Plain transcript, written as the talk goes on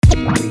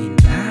Lean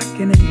back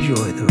and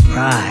enjoy the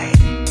ride.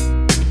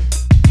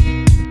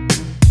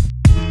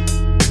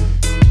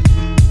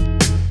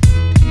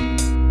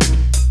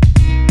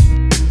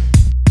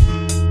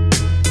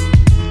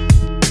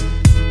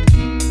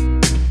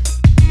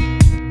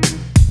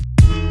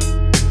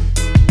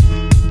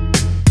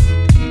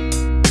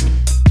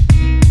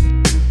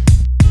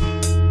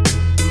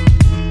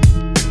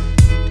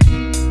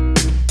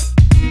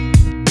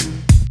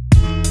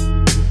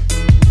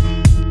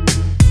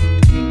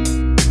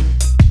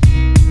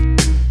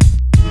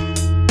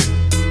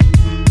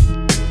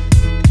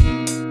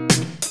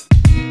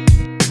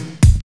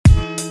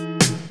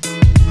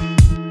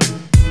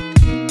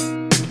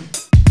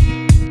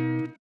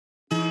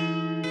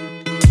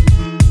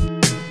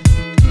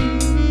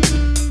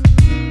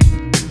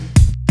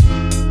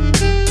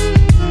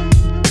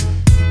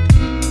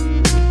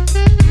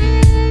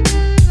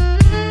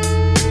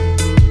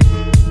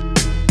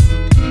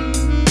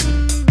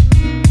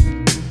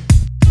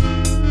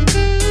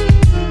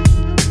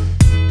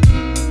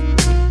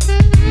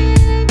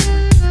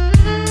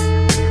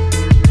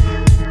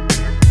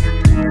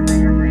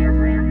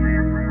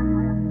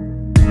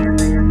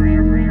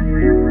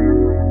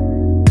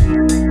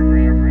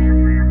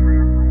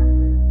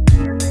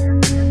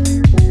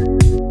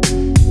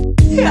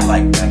 Yeah, I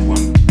like black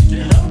women.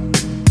 Yeah.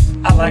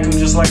 I like them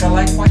just like I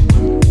like white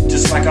women.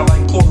 Just like I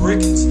like Puerto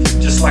Ricans.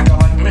 Just like I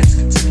like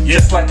Mexicans.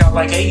 Just like I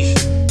like Asian.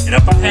 And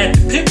if I had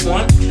to pick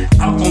one,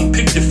 I'm gonna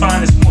pick the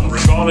finest one,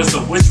 regardless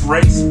of which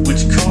race,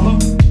 which color,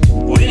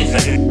 or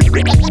anything.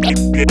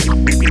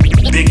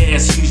 Big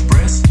ass, huge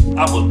breasts.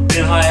 I would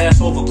bend her ass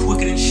over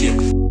quicker than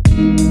shit.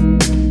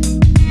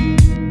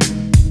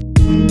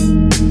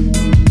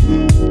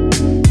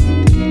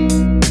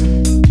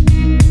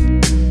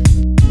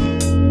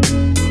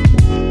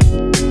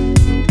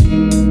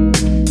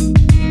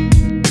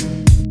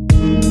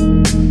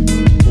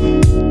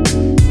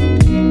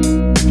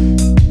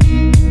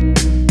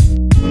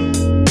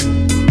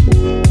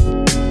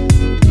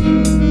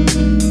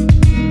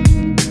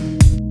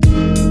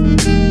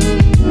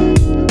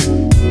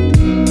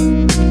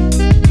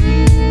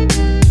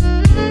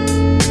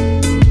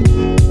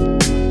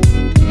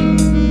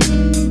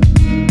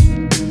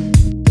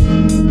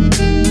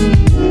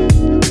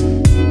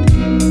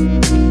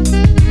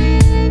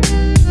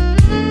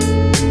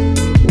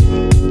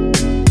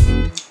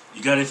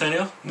 You got anything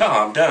else? No,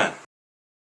 I'm done.